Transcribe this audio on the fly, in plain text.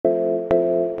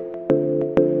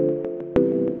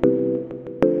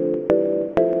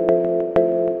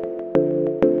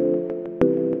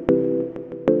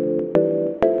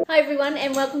Hi everyone,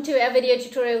 and welcome to our video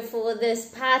tutorial for this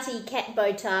party cat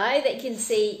bow tie that you can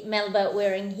see Melba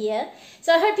wearing here.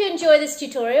 So I hope you enjoy this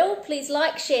tutorial. Please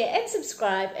like, share and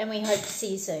subscribe, and we hope to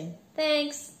see you soon.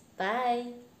 Thanks. Bye.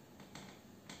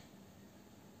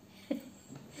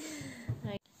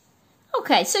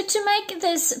 Okay, so to make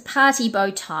this party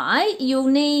bow tie, you'll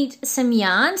need some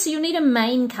yarn. So you'll need a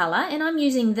main colour, and I'm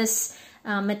using this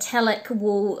metallic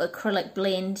wool acrylic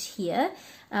blend here.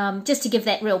 Just to give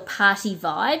that real party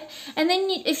vibe. And then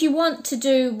if you want to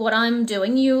do what I'm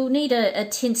doing, you'll need a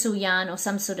tinsel yarn or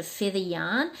some sort of feather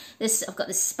yarn. I've got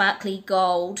this sparkly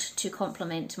gold to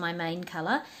complement my main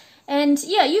colour. And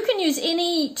yeah, you can use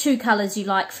any two colours you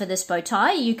like for this bow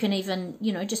tie. You can even,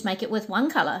 just make it with one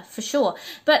colour for sure.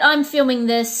 But I'm filming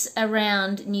this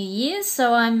around New Year's,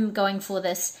 so I'm going for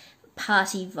this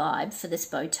party vibe for this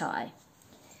bow tie.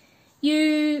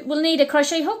 You will need a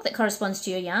crochet hook that corresponds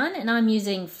to your yarn, and I'm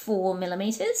using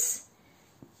 4mm.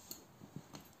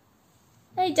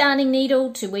 A darning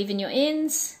needle to weave in your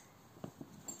ends,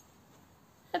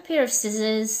 a pair of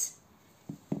scissors,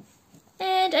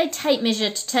 and a tape measure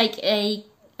to take a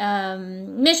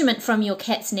measurement from your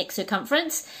cat's neck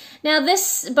circumference. Now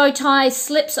this bow tie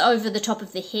slips over the top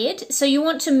of the head, so you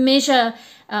want to measure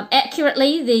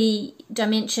accurately the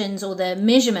dimensions or the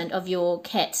measurement of your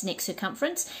cat's neck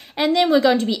circumference, and then we're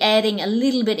going to be adding a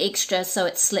little bit extra so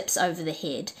it slips over the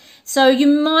head. So you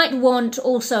might want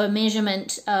also a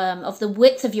measurement of the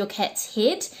width of your cat's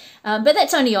head, but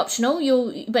that's only optional.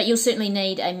 But you'll certainly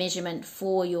need a measurement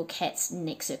for your cat's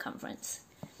neck circumference.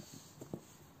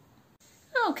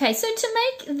 Okay, so to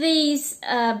make these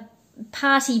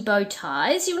party bow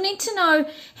ties, you'll need to know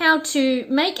how to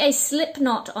make a slip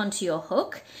knot onto your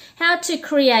hook, how to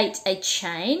create a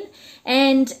chain,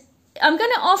 and I'm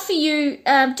going to offer you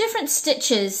different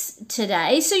stitches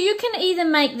today. So you can either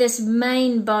make this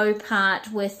main bow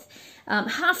part with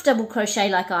half double crochet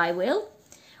like I will,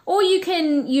 or you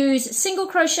can use single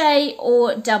crochet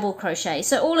or double crochet.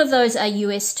 So all of those are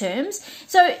US terms.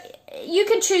 So you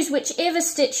can choose whichever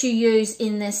stitch you use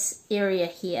in this area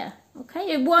here.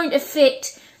 Okay, it won't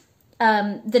affect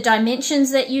the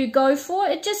dimensions that you go for.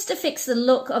 It just affects the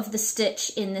look of the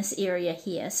stitch in this area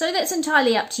here. So that's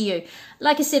entirely up to you.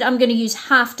 Like I said, I'm going to use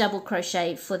half double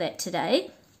crochet for that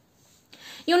today.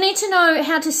 You'll need to know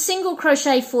how to single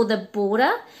crochet for the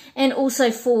border and also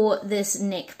for this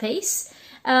neck piece.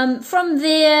 From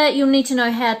there, you'll need to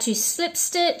know how to slip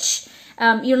stitch.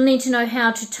 You'll need to know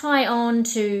how to tie on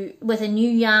with a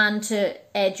new yarn to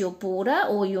add your border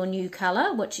or your new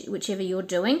colour, whichever you're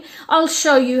doing. I'll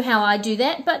show you how I do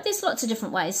that, but there's lots of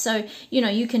different ways, so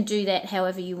you can do that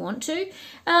however you want to.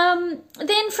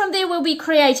 Then from there we'll be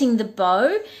creating the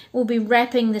bow. We'll be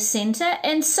wrapping the centre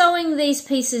and sewing these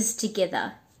pieces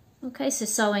together. Okay, so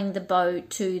sewing the bow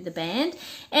to the band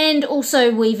and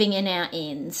also weaving in our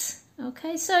ends.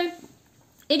 Okay, so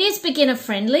it is beginner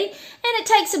friendly, and it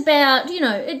takes about,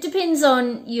 it depends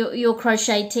on your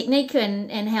crochet technique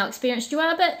and how experienced you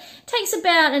are, but it takes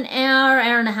about an hour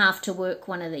and a half to work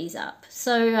one of these up.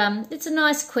 So it's a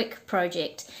nice quick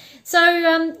project.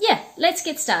 So yeah, let's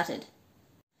get started.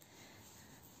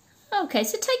 Okay,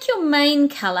 so take your main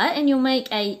colour and you'll make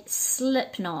a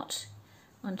slip knot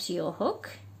onto your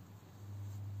hook.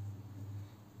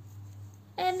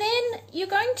 And then you're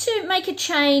going to make a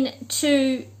chain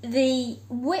to the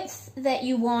width that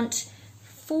you want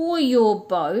for your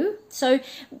bow. So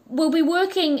we'll be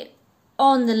working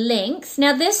on the length.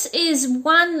 Now this is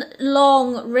one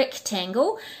long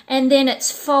rectangle, and then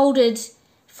it's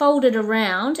folded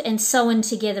around and sewn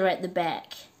together at the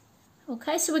back.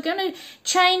 Okay, so we're going to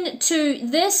chain to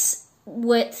this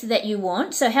width that you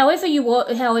want. So however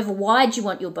wide you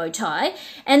want your bow tie,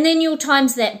 and then you'll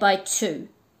times that by 2.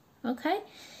 Okay,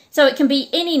 so it can be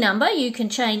any number. You can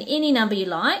chain any number you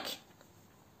like.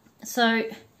 So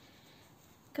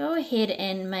go ahead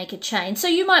and make a chain. So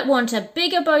you might want a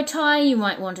bigger bow tie, you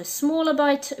might want a smaller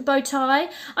bow tie.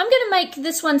 I'm going to make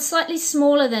this one slightly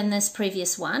smaller than this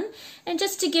previous one. And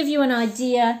just to give you an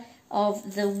idea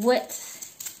of the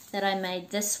width that I made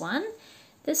this one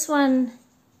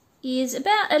is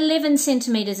about 11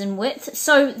 centimeters in width,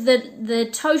 so the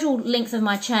total length of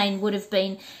my chain would have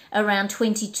been around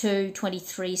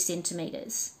 23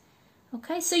 centimeters.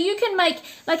 Okay, so you can make,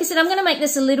 like I said, I'm going to make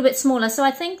this a little bit smaller, so I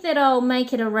think that I'll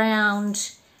make it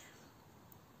around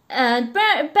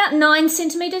about 9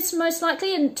 centimeters most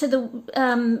likely, and to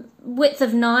the width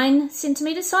of 9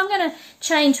 centimeters. So I'm going to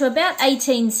chain to about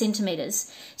 18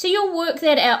 centimeters. So you'll work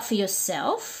that out for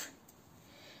yourself.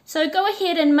 So go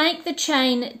ahead and make the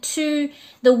chain to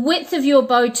the width of your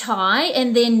bow tie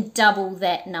and then double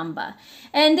that number.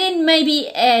 And then maybe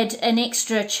add an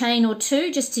extra chain or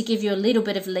two just to give you a little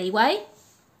bit of leeway.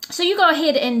 So you go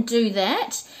ahead and do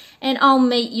that, and I'll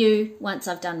meet you once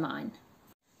I've done mine.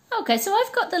 Okay, so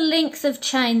I've got the length of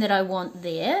chain that I want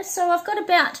there. So I've got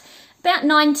about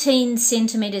 19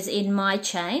 centimeters in my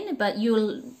chain, but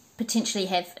you'll potentially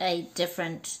have a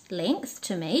different length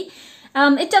to me.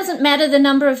 It doesn't matter the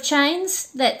number of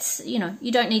chains. That's, you know,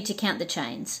 you don't need to count the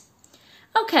chains.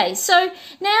 Okay, so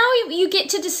now you get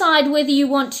to decide whether you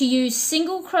want to use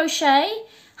single crochet,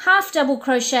 half double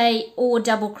crochet, or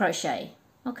double crochet.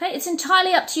 Okay, it's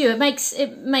entirely up to you. It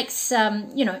makes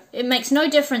no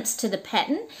difference to the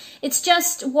pattern. It's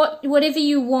just whatever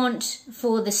you want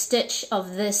for the stitch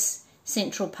of this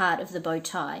central part of the bow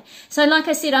tie. So like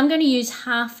I said, I'm going to use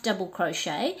half double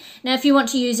crochet. Now if you want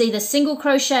to use either single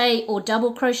crochet or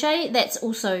double crochet, that's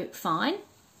also fine.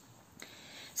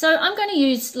 So I'm going to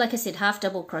use, like I said, half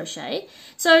double crochet.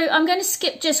 So I'm going to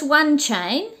skip just one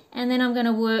chain, and then I'm going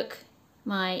to work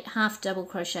my half double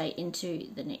crochet into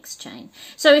the next chain.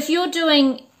 So if you're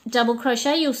doing double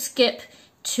crochet, you'll skip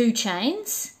 2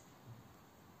 chains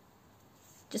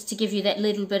just to give you that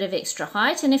little bit of extra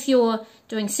height, and if you're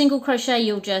doing single crochet,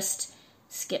 you'll just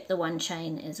skip the 1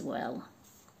 chain as well.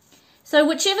 So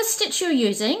whichever stitch you're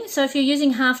using, so if you're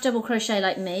using half double crochet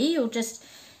like me, you'll just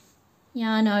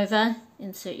yarn over,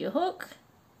 insert your hook,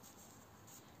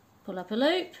 pull up a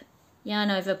loop, yarn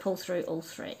over, pull through all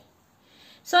 3.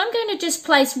 So I'm going to just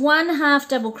place 1 half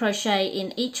double crochet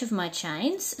in each of my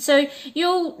chains. So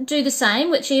you'll do the same,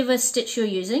 whichever stitch you're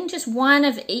using, just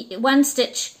one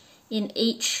stitch in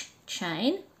each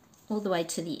chain all the way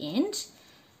to the end.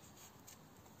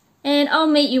 And I'll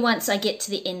meet you once I get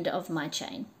to the end of my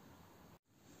chain.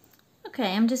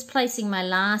 Okay, I'm just placing my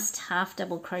last half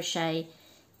double crochet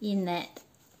in that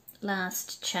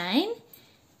last chain.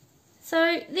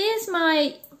 So there's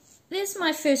my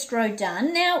first row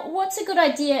done. Now what's a good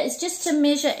idea is just to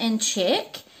measure and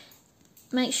check.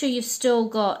 Make sure you've still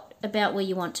got about where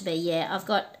you want to be. Yeah, I've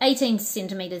got 18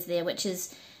 centimeters there, which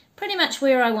is pretty much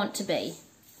where I want to be.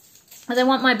 I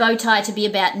want my bow tie to be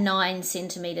about 9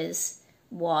 centimeters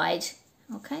wide.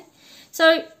 Okay,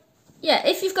 so yeah,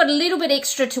 if you've got a little bit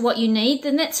extra to what you need,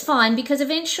 then that's fine, because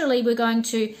eventually we're going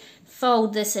to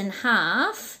fold this in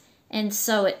half and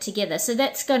sew it together. So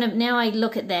that's going to, now I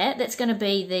look at that, that's going to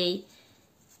be the,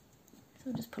 so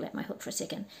I'll just pull out my hook for a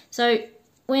second. So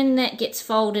when that gets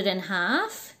folded in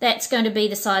half, that's going to be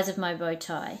the size of my bow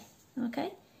tie.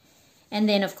 Okay, and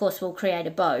then of course we'll create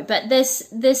a bow, but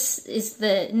this is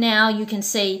the, now you can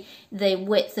see the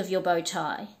width of your bow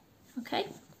tie. Okay,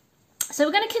 so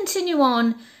we're going to continue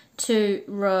on to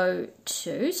row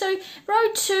 2. So row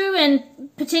 2 and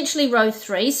potentially row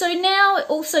 3. So now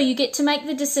also you get to make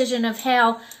the decision of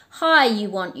how high you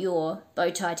want your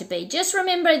bow tie to be. Just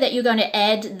remember that you're going to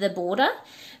add the border,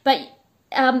 but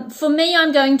for me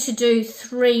I'm going to do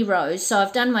 3 rows. So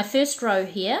I've done my first row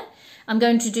here. I'm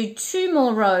going to do 2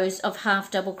 more rows of half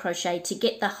double crochet to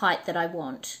get the height that I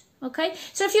want. Okay,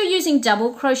 so if you're using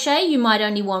double crochet, you might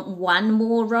only want 1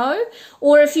 more row,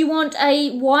 or if you want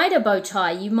a wider bow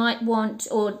tie, you might want,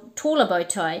 or taller bow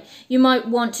tie, you might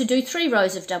want to do 3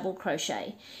 rows of double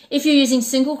crochet. If you're using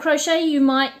single crochet, you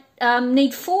might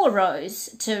need 4 rows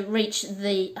to reach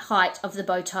the height of the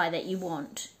bow tie that you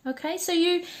want. Okay, so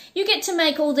you get to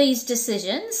make all these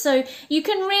decisions, so you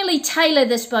can really tailor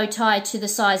this bow tie to the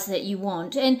size that you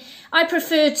want. And I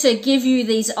prefer to give you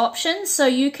these options so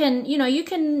you can, you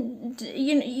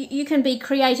can be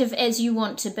creative as you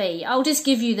want to be. I'll just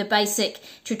give you the basic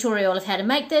tutorial of how to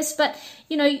make this, but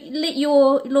let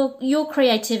your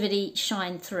creativity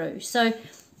shine through. So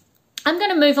I'm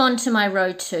going to move on to my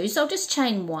row 2, so I'll just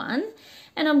chain 1,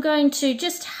 and I'm going to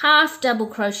just half double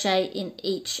crochet in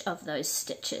each of those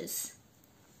stitches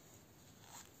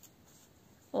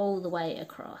all the way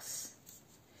across.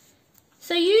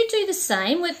 So you do the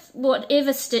same with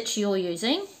whatever stitch you're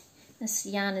using. This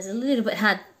yarn is a little bit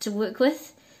hard to work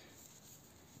with,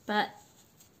 but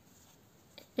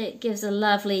it gives a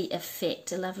lovely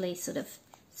effect, a lovely sort of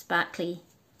sparkly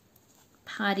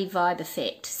party vibe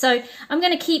effect. So I'm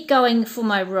going to keep going for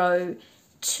my row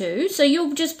 2. So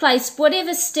you'll just place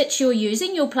whatever stitch you're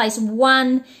using, you'll place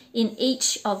 1 in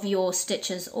each of your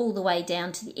stitches all the way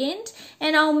down to the end,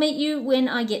 and I'll meet you when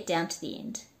I get down to the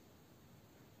end.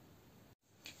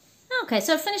 Okay,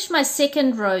 so I finished my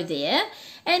second row there,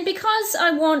 and because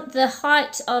I want the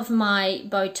height of my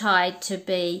bow tie to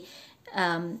be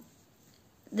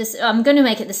this, I'm going to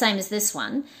make it the same as this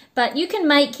one, but you can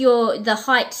make the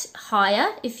height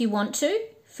higher if you want to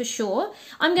for sure.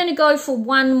 I'm going to go for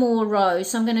one more row,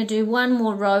 so I'm going to do one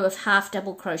more row of half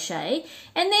double crochet,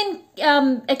 and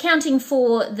then accounting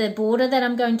for the border that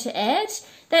I'm going to add,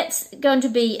 that's going to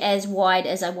be as wide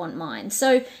as I want mine.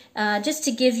 So just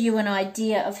to give you an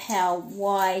idea of how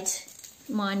wide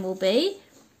mine will be,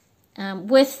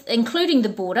 with including the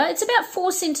border, it's about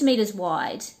 4 centimeters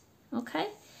wide, okay,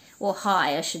 or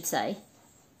high I should say.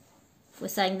 If we're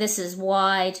saying this is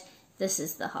wide, this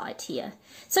is the height here.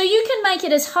 So you can make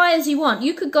it as high as you want.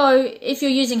 You could go, if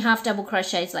you're using half double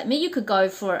crochets like me, you could go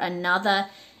for another,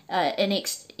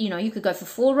 you could go for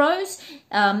 4 rows.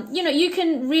 You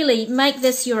can really make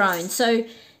this your own. So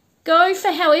go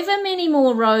for however many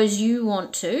more rows you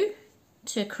want to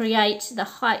create the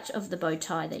height of the bow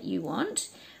tie that you want.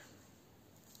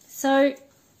 So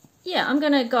yeah, I'm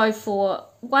going to go for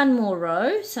one more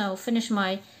row. So I'll finish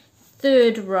my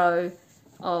 3rd row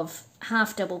of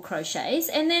half double crochets,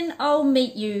 and then I'll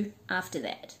meet you after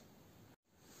that.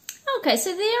 Okay,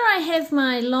 so there I have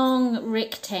my long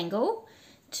rectangle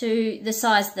to the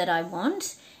size that I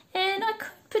want, and I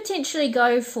could potentially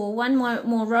go for one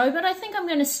more row, but I think I'm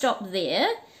going to stop there,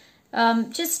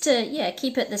 just to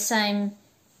keep it the same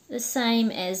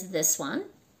as this one.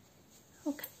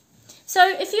 Okay, so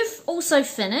if you've also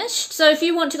finished, so if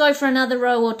you want to go for another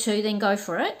row or 2, then go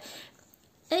for it.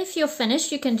 If you're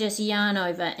finished, you can just yarn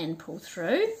over and pull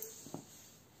through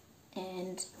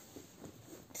and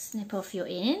snip off your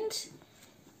end.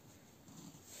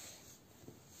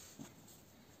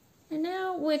 And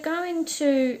now we're going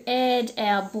to add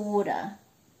our border.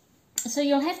 So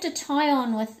you'll have to tie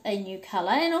on with a new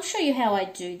colour, and I'll show you how I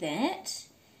do that.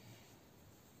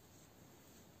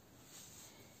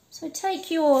 So take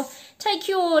your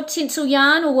tinsel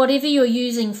yarn or whatever you're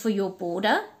using for your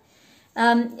border.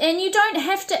 And you don't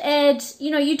have to add,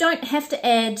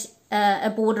 a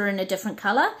border in a different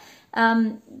colour.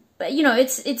 But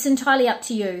it's entirely up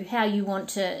to you how you want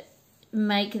to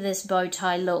make this bow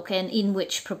tie look and in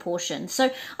which proportion.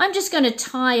 So I'm just going to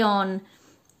tie on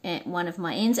at one of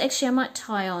my ends. Actually, I might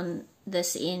tie on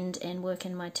this end and work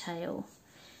in my tail.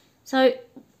 So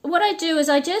what I do is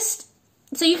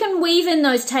so you can weave in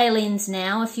those tail ends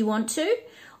now if you want to,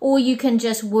 or you can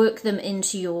just work them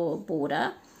into your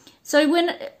border. So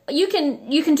when you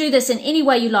can do this in any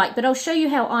way you like, but I'll show you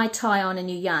how I tie on a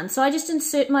new yarn. So I just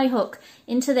insert my hook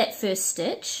into that first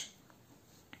stitch,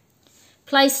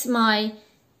 place my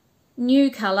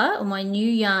new colour or my new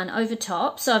yarn over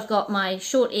top, so I've got my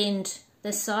short end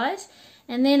this side,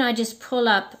 and then I just pull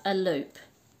up a loop,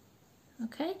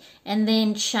 okay, and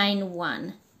then chain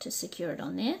 1 to secure it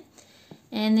on there,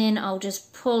 and then I'll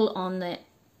just pull on the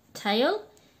tail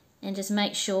and just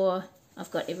make sure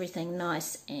I've got everything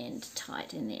nice and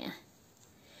tight in there.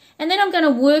 And then I'm going to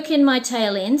work in my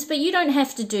tail ends, but you don't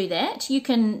have to do that. You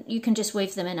can just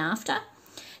weave them in after.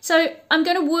 So I'm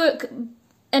going to work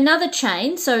another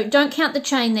chain, so don't count the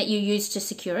chain that you used to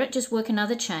secure it, just work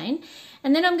another chain.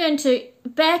 And then I'm going to,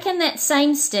 back in that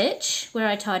same stitch where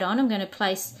I tied on, I'm going to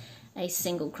place a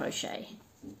single crochet.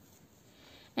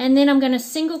 And then I'm going to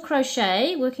single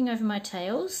crochet, working over my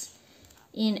tails,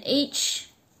 in each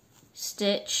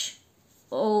stitch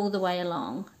all the way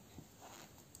along.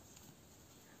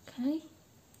 Okay,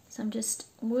 so I'm just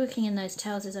working in those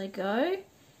tails as I go.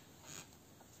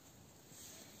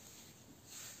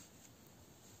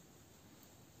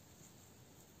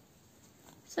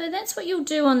 So that's what you'll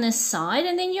do on this side,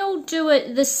 and then you'll do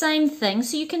it the same thing,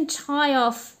 so you can tie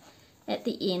off at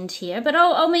the end here, but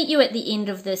I'll meet you at the end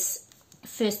of this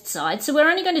first side. So we're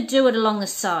only going to do it along the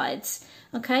sides.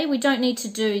 Okay, we don't need to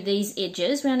do these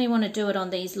edges, we only want to do it on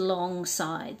these long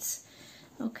sides.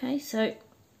 Okay, so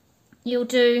you'll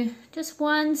do just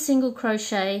one single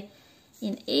crochet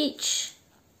in each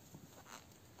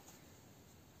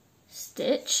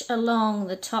stitch along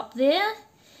the top there,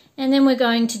 and then we're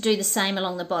going to do the same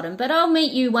along the bottom, but I'll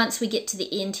meet you once we get to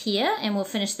the end here and we'll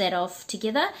finish that off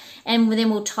together, and then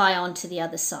we'll tie on to the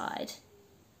other side.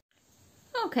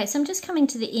 Okay, so I'm just coming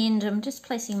to the end, I'm just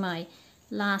placing my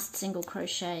last single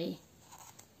crochet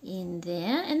in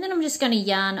there, and then I'm just going to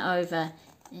yarn over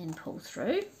and pull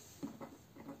through.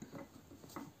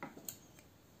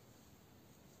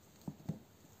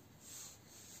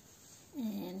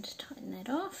 And tighten that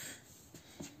off.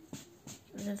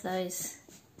 Get rid of those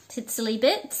tinsely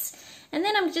bits. And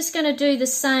then I'm just going to do the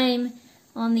same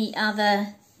on the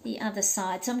other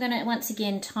side. So I'm going to once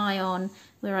again tie on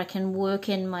where I can work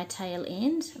in my tail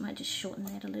end. I might just shorten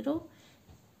that a little.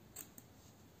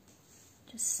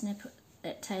 Just snip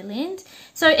that tail end.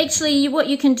 So actually what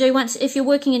you can do once, if you're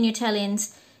working in your tail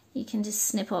ends, you can just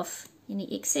snip off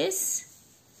any excess.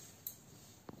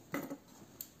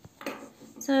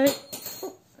 So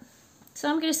So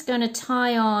I'm just going to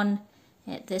tie on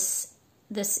at this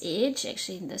edge,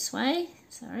 actually this way,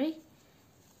 sorry.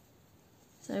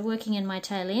 So working in my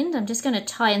tail end, I'm just going to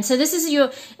tie in. So this is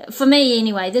for me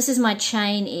anyway, this is my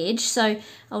chain edge. So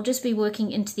I'll just be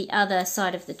working into the other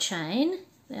side of the chain,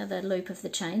 the other loop of the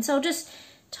chain. So I'll just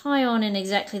tie on in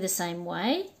exactly the same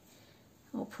way.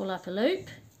 I'll pull up a loop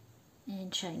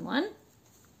and chain one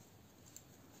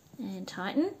and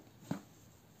tighten.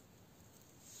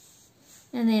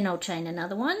 And then I'll chain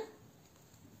another one.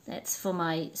 That's for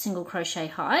my single crochet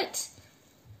height.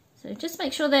 So just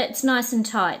make sure that's nice and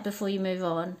tight before you move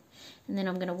on. And then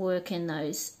I'm going to work in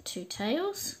those two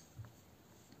tails.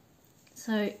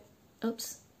 So,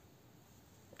 oops,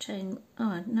 chain,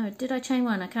 oh no, did I chain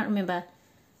one? I can't remember.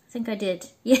 I think I did.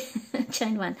 Yeah,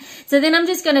 chain one. So then I'm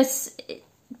just going to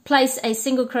place a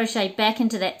single crochet back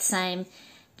into that same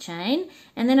chain.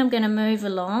 And then I'm going to move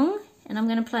along and I'm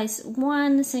going to place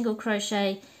one single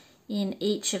crochet in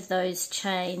each of those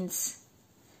chains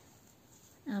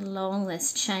along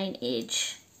this chain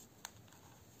edge.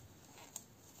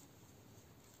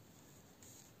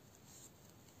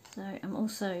 So I'm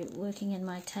also working in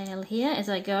my tail here as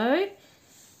I go.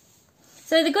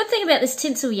 So the good thing about this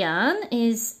tinsel yarn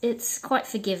is it's quite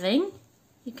forgiving.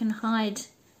 You can hide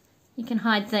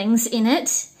things in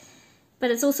it,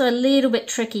 but it's also a little bit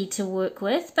tricky to work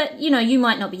with. But you know, you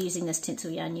might not be using this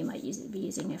tinsel yarn, you might be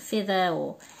using a feather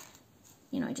or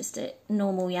you know, just a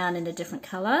normal yarn in a different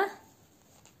colour.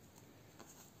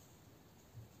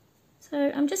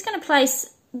 So I'm just going to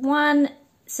place one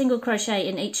single crochet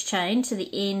in each chain to the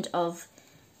end of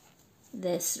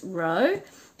this row.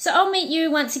 So I'll meet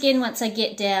you once again once I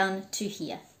get down to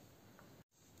here.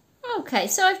 Okay,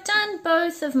 so I've done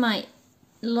both of my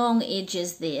long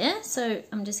edges there. So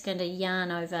I'm just going to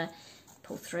yarn over,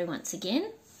 pull through once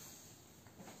again.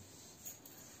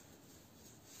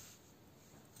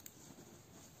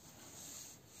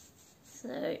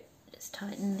 So just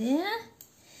tighten there.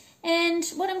 And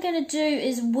what I'm going to do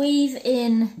is weave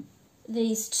in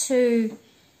these two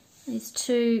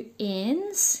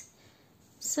ends.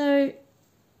 So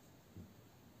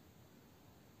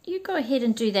you go ahead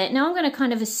and do that. Now I'm going to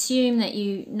kind of assume that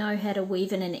you know how to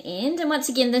weave in an end. And once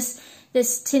again, this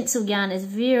tinsel yarn is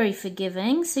very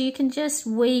forgiving. So you can just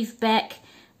weave back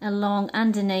along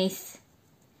underneath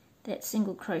that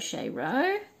single crochet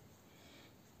row.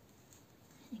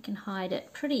 You can hide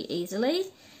it pretty easily.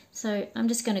 So I'm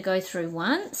just going to go through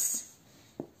once.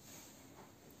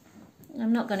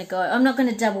 I'm not going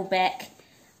to double back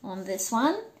on this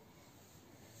one.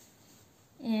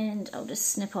 And I'll just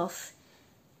snip off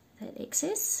that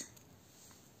excess.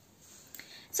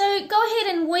 So go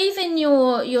ahead and weave in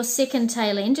your second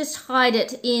tail end, just hide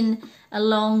it in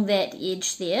along that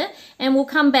edge there, and we'll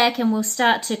come back and we'll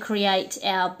start to create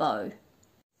our bow.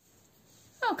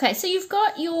 Okay, so you've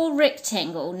got your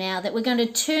rectangle now that we're going to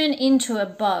turn into a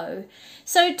bow.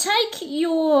 So take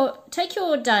your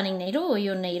darning needle or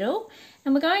your needle,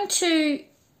 and we're going to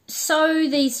sew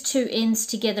these two ends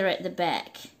together at the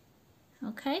back.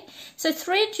 Okay, so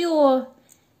thread your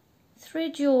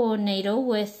needle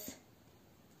with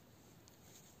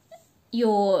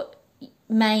your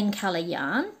main colour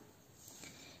yarn,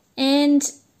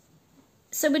 and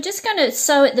so we're just going to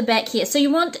sew at the back here. So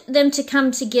you want them to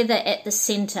come together at the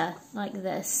centre like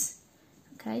this.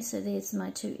 Okay, so there's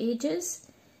my two edges,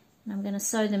 and I'm going to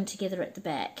sew them together at the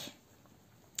back.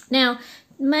 Now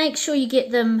make sure you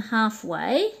get them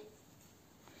halfway,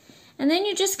 and then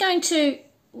you're just going to,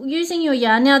 using your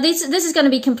yarn, now this is going to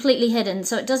be completely hidden,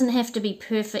 so it doesn't have to be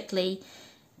perfectly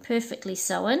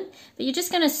sewn, but you're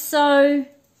just going to sew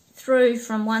through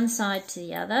from one side to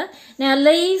the other. Now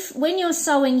when you're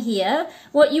sewing here,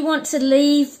 what you want to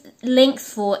leave length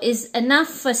for is enough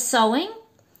for sewing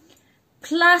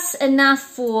plus enough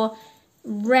for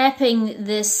wrapping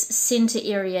this center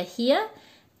area here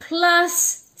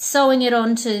plus sewing it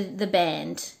onto the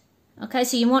band. Okay,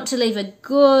 so you want to leave a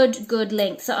good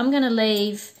length. So I'm going to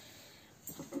leave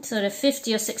sort of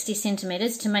 50 or 60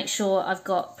 centimeters to make sure I've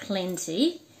got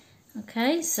plenty.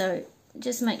 Okay, so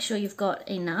just make sure you've got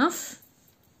enough.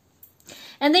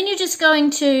 And then you're just going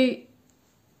to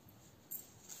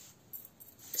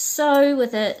sew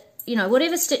with it, you know,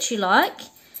 whatever stitch you like,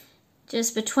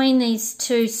 just between these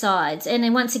two sides. And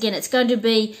then once again, it's going to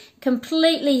be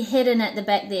completely hidden at the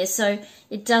back there, so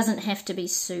it doesn't have to be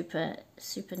super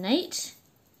neat.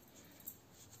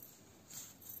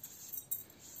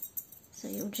 So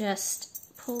you'll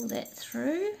just pull that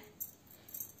through.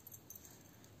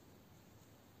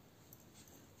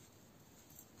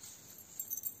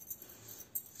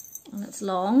 And it's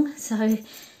long, so it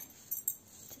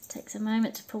just takes a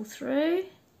moment to pull through.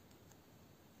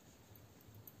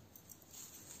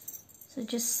 So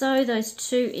just sew those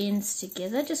two ends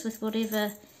together, just with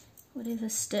whatever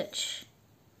stitch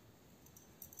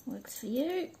works for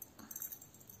you.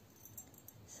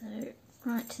 So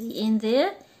right to the end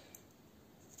there.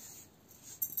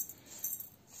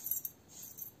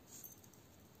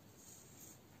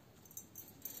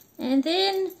 And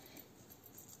then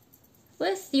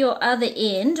with your other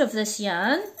end of this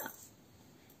yarn,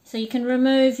 so you can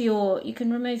remove your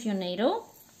needle,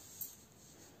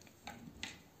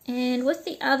 and with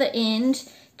the other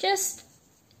end just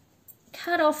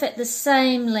cut off at the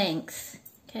same length.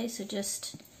 Okay, so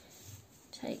just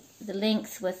take the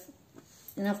length with,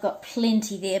 and I've got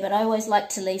plenty there, but I always like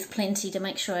to leave plenty to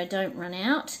make sure I don't run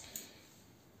out.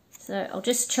 So I'll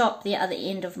just chop the other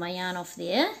end of my yarn off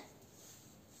there.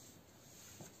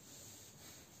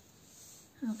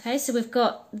 Okay, so we've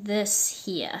got this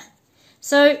here.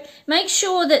 So make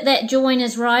sure that that join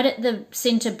is right at the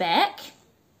center back,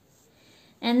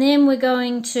 and then we're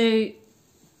going to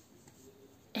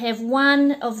have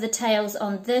one of the tails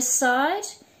on this side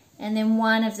and then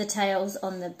one of the tails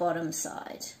on the bottom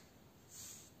side.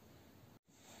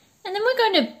 And then we're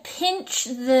going to pinch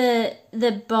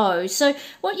the bow. So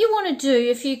what you want to do,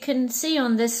 if you can see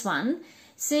on this one,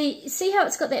 see how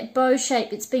it's got that bow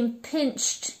shape? It's been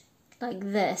pinched like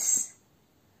this.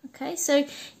 Okay, so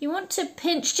you want to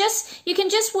pinch, you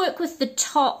can just work with the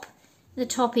top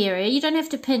area. You don't have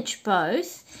to pinch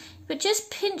both, but just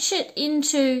pinch it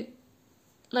into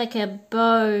like a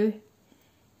bow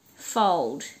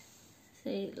fold.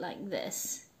 See, like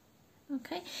this.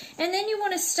 Okay, and then you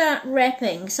want to start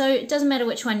wrapping. So it doesn't matter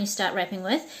which one you start wrapping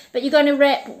with, but you're going to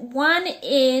wrap one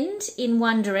end in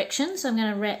one direction. So I'm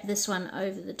going to wrap this one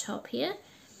over the top here.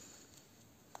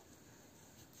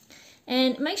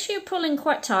 And make sure you're pulling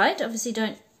quite tight. Obviously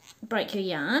don't break your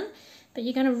yarn, but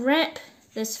you're going to wrap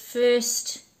this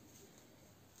first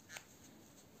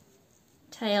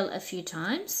tail a few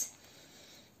times,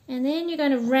 and then you're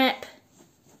going to wrap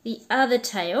the other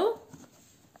tail.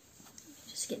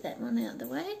 Just get that one out of the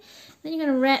way. Then you're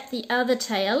going to wrap the other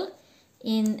tail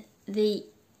in the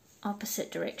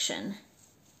opposite direction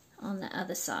on the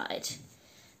other side.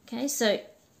 Okay, so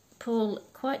pull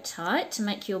quite tight to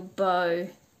make your bow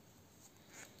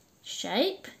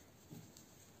shape,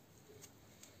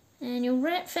 and you'll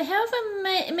wrap for however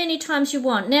many times you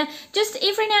want. Now just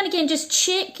every now and again just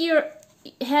check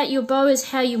how your bow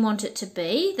is how you want it to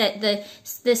be, that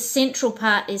the central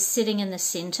part is sitting in the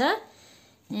center,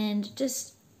 and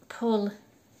just pull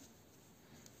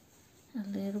a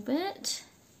little bit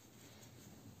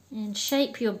and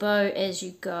shape your bow as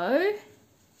you go.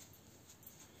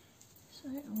 So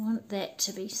I want that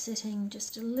to be sitting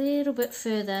just a little bit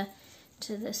further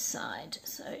to this side,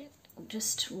 so I'll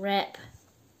just wrap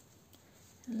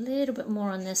a little bit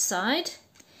more on this side.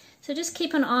 So just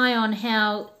keep an eye on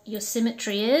how your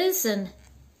symmetry is and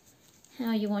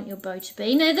how you want your bow to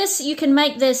be. Now this, you can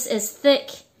make this as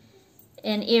thick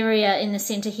an area in the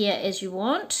center here as you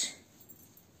want.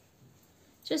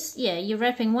 Just, yeah, you're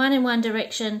wrapping one in one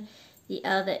direction, the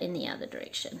other in the other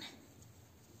direction.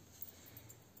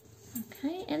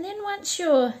 Okay, and then once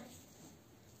you're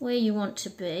where you want to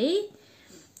be,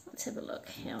 let's have a look.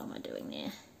 How am I doing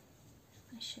there?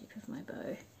 My shape of my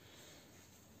bow.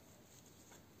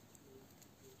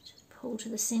 Just pull to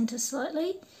the center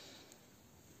slightly.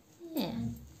 Yeah,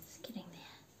 it's getting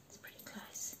there. It's pretty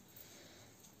close.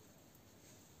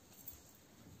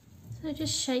 So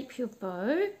just shape your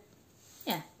bow.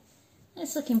 Yeah,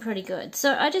 it's looking pretty good.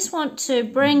 So I just want to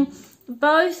bring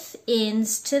both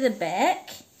ends to the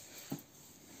back,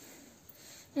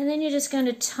 and then you're just going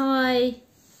to tie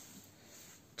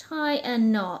a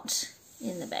knot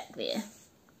in the back there,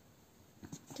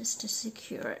 just to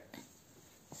secure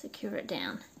it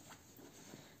down.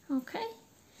 Okay,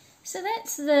 so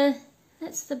that's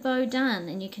the bow done,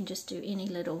 and you can just do any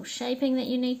little shaping that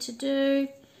you need to do.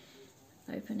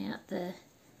 Open out the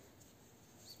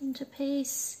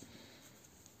centerpiece,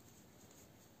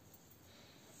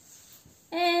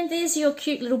 and there's your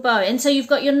cute little bow. And so you've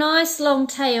got your nice long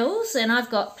tails, and I've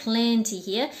got plenty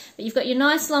here, but you've got your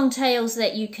nice long tails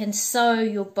that you can sew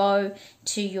your bow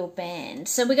to your band.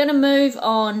 So we're going to move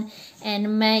on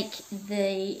and make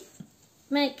the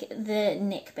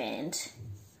neckband,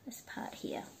 this part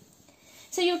here.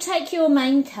 So you'll take your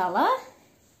main colour,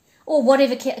 or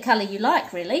whatever colour you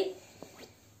like really,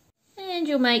 and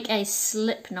you'll make a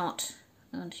slip knot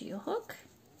onto your hook.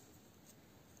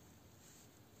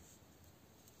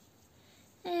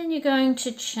 And you're going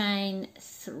to chain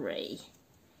 3.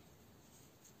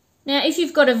 Now if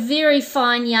you've got a very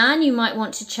fine yarn, you might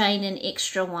want to chain an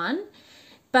extra one,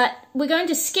 but we're going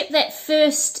to skip that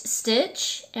first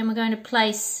stitch and we're going to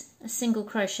place a single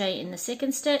crochet in the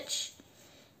second stitch,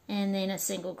 and then a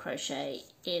single crochet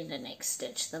in the next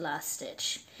stitch, the last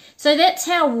stitch. So that's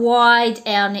how wide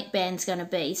our neckband's going to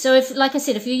be. So if, like I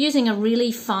said, if you're using a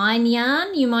really fine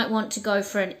yarn, you might want to go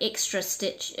for an extra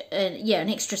stitch, an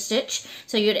extra stitch,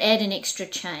 so you'd add an extra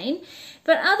chain.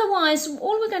 But otherwise,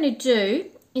 all we're going to do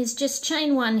is just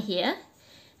chain one here,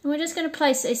 and we're just going to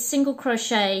place a single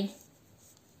crochet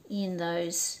in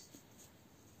those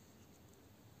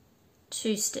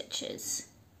 2 stitches.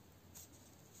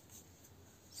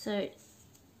 So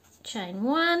chain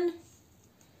 1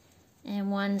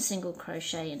 and 1 single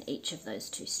crochet in each of those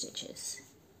 2 stitches.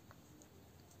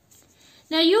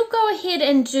 Now you'll go ahead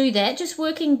and do that, just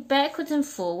working backwards and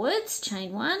forwards.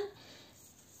 Chain 1,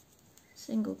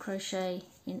 single crochet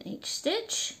in each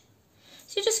stitch.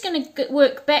 So you're just going to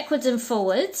work backwards and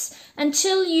forwards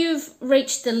until you've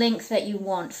reached the length that you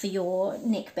want for your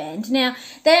neckband. Now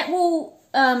that will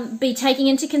be taking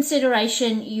into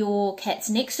consideration your cat's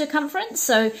neck circumference.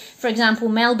 So for example,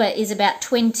 Melba is about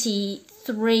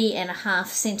 23.5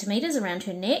 centimeters around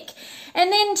her neck,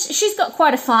 and then she's got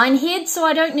quite a fine head, so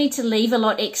I don't need to leave a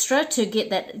lot extra to get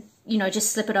that, you know,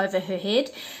 just slip it over her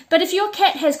head. But if your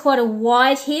cat has quite a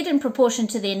wide head in proportion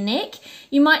to their neck,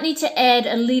 you might need to add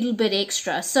a little bit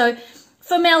extra. So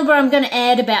for Melba, I'm going to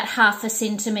add about 0.5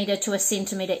 centimeter to 1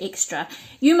 centimeter extra.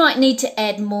 You might need to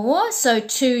add more, so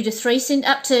 2 to 3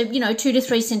 up to, you know, 2 to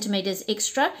 3 centimeters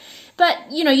extra.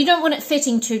 But, you know, you don't want it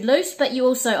fitting too loose, but you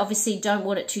also obviously don't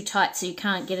want it too tight so you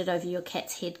can't get it over your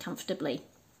cat's head comfortably.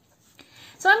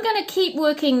 So I'm going to keep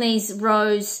working these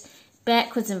rows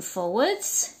backwards and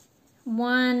forwards.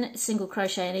 1 single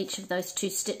crochet in each of those 2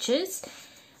 stitches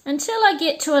until I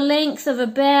get to a length of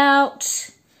about,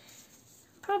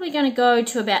 probably going to go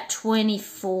to about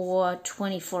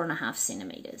 24.5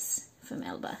 centimeters for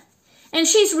Melba. And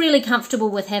she's really comfortable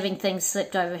with having things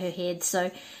slipped over her head,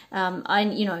 so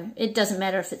you know, it doesn't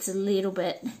matter if it's a little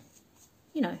bit,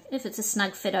 you know, if it's a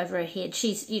snug fit over her head,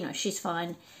 she's, you know, she's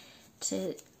fine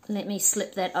to let me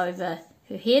slip that over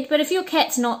her head. But if your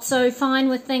cat's not so fine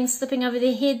with things slipping over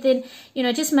their head, then, you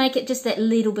know, just make it just that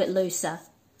little bit looser,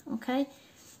 okay?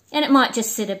 And it might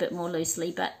just sit a bit more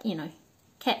loosely, but, you know,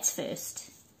 cats first.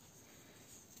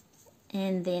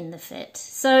 And then the fit.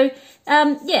 So,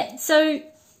 yeah, so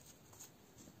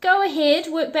go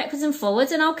ahead, work backwards and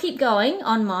forwards, and I'll keep going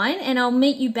on mine, and I'll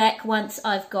meet you back once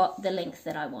I've got the length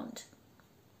that I want.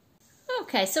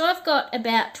 Okay, so I've got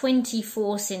about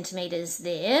 24 centimeters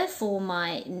there for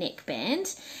my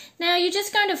neckband. Now you're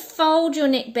just going to fold your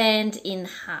neckband in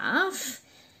half,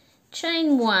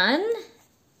 chain 1,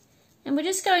 and we're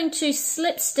just going to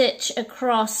slip stitch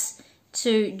across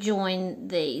to join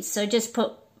these. So just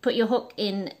put your hook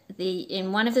in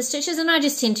one of the stitches, and I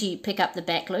just tend to pick up the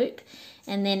back loop,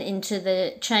 and then into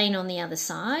the chain on the other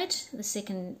side, the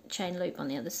second chain loop on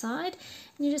the other side,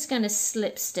 and you're just going to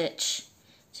slip stitch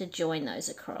to join those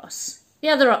across. The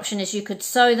other option is you could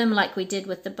sew them like we did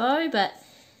with the bow, but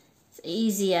it's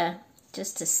easier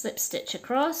just to slip stitch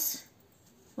across.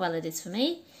 Well, it is for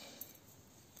me.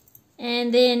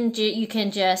 And then you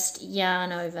can just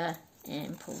yarn over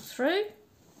and pull through,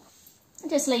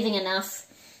 just leaving enough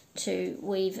to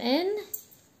weave in.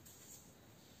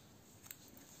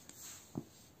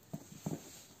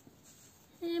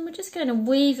 And we're just going to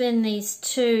weave in these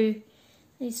two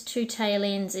tail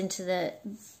ends into the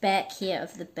back here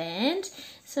of the band.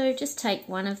 So just take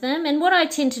one of them, and what I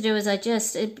tend to do is I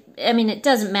mean, it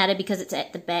doesn't matter because it's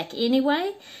at the back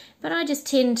anyway, but I just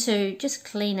tend to just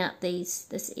clean up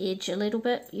this edge a little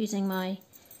bit using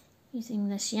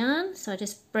this yarn. So I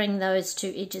just bring those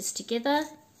 2 edges together,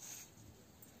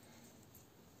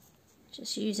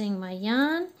 just using my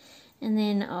yarn, and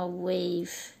then I'll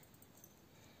weave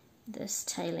this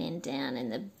tail end down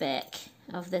in the back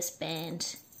of this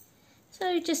band.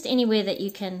 So just anywhere that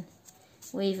you can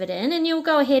weave it in, and you'll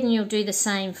go ahead and you'll do the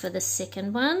same for the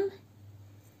second one,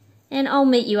 and I'll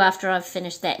meet you after I've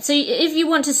finished that. So if you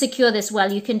want to secure this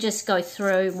well, you can just go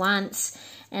through once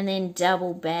and then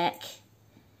double back,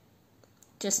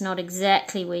 just not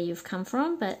exactly where you've come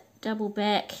from, but double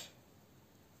back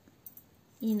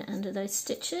in under those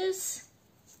stitches,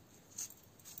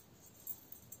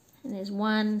 and there's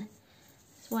one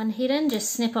hidden.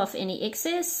 Just snip off any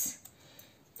excess,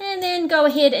 and then go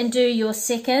ahead and do your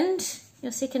second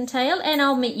tail, and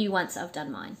I'll meet you once I've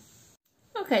done mine.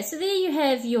 Okay, so there you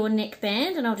have your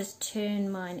neckband, and I'll just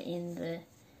turn mine in the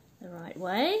right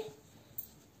way,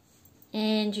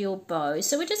 and your bow.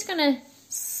 So we're just going to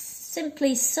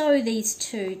simply sew these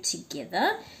 2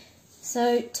 together.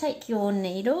 So take your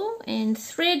needle and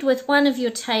thread with one of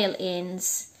your tail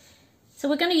ends So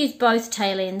we're going to use both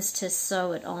tail ends to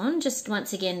sew it on. Just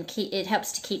once again, it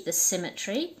helps to keep the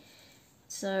symmetry.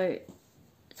 So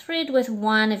thread with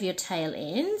one of your tail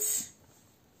ends.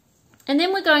 And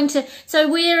then we're going to,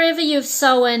 so wherever you've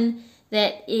sewn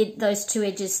those two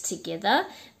edges together,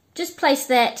 just place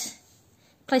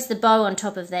the bow on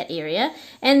top of that area.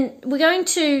 And we're going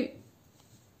to,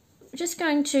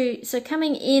 so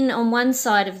coming in on one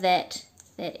side of that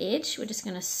edge, we're just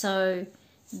going to sew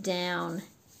down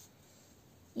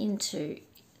into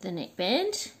the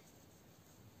neckband.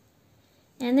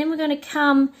 And then we're going to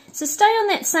come, so stay on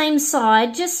that same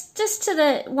side, just to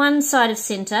the one side of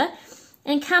center,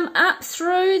 and come up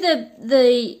through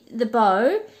the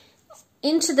bow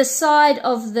into the side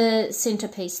of the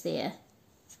centerpiece there.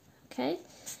 Okay,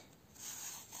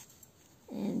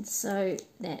 and sew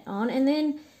that on, and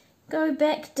then go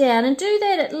back down and do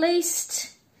that at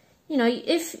least,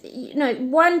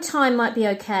 one time might be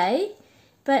okay,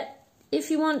 but if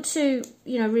you want to,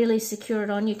 really secure it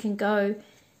on, you can go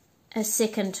a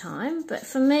second time. But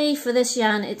for me, for this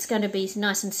yarn, it's going to be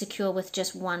nice and secure with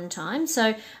just one time. So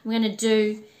I'm going to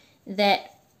do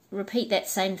that, repeat that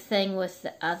same thing with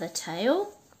the other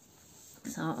tail.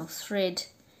 So I'll thread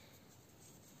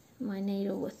my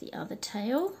needle with the other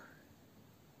tail.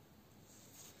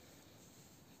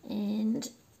 And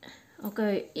I'll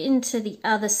go into the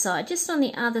other side, just on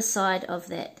the other side of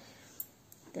that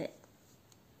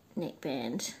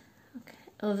neckband. Okay.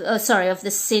 Of the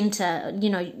center,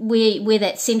 where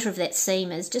that center of that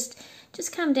seam is. Just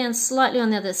come down slightly on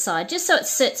the other side, just so it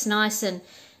sits nice and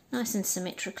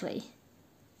symmetrically.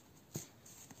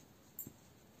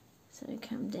 So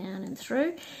come down and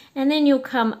through, and then you'll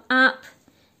come up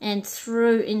and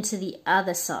through into the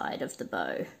other side of the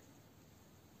bow.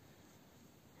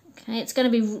 Okay, it's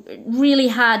going to be really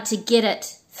hard to get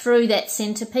it through that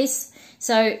centerpiece,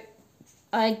 so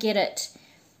I get it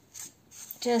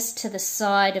just to the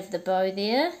side of the bow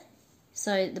there,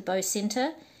 so the bow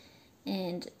center,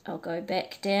 and I'll go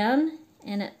back down,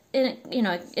 and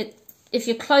if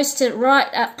you're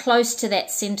right up close to that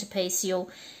centerpiece,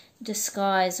 you'll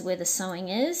disguise where the sewing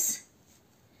is.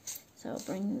 So I'll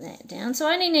bring that down. So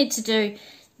I only need to do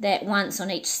that once on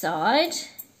each side,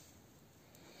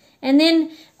 and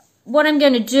then what I'm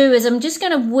going to do is I'm just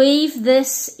going to weave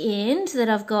this end that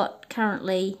I've got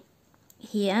currently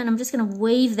here, and I'm just going to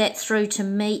weave that through to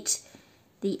meet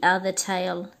the other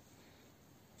tail.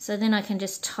 So then I can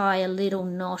just tie a little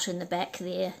knot in the back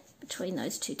there between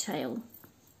those two tail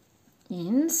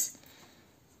ends.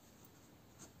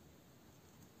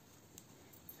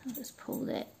 I'll just pull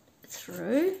that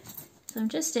through. So I'm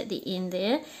just at the end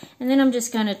there, and then I'm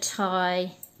just going to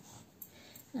tie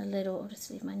a little, I'll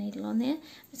just leave my needle on there.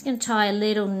 I'm just going to tie a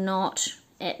little knot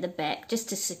at the back just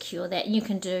to secure that. You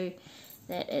can do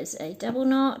that as a double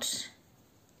knot,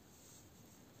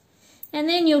 and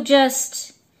then you'll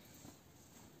just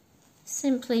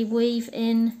simply weave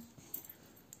in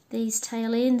these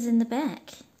tail ends in the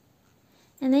back,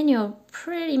 and then you're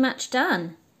pretty much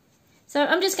done. So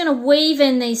I'm just going to weave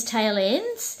in these tail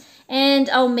ends, and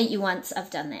I'll meet you once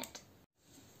I've done that.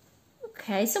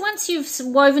 Okay, so once you've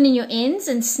woven in your ends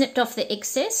and snipped off the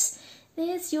excess,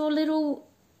 there's your little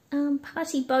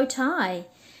party bow tie.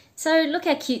 So look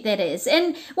how cute that is.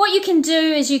 And what you can do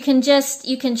is you can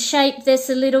shape this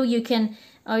a little. You can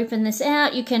open this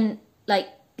out. You can like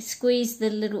squeeze the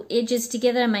little edges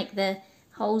together, make the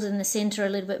holes in the center a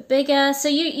little bit bigger. So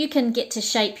you can get to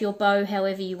shape your bow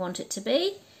however you want it to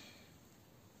be.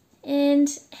 And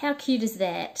how cute is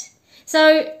that?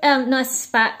 So nice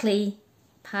sparkly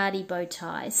party bow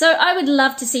tie. So I would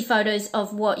love to see photos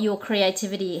of what your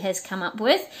creativity has come up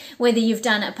with, whether you've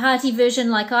done a party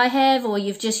version like I have, or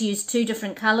you've just used two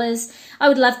different colors. I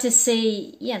would love to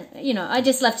see, I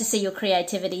just love to see your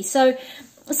creativity. So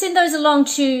send those along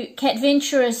to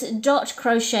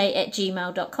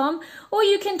catventurous.crochet@gmail.com, or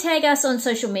you can tag us on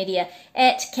social media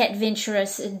at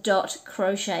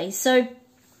catventurous.crochet. So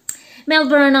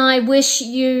Melba and I wish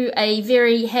you a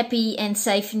very happy and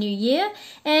safe new year,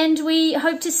 and we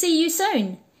hope to see you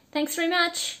soon. Thanks very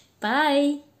much.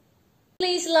 Bye.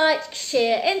 Please like,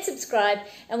 share and subscribe,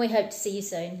 and we hope to see you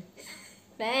soon.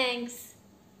 Thanks.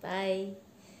 Bye.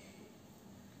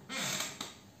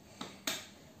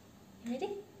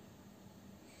 Ready?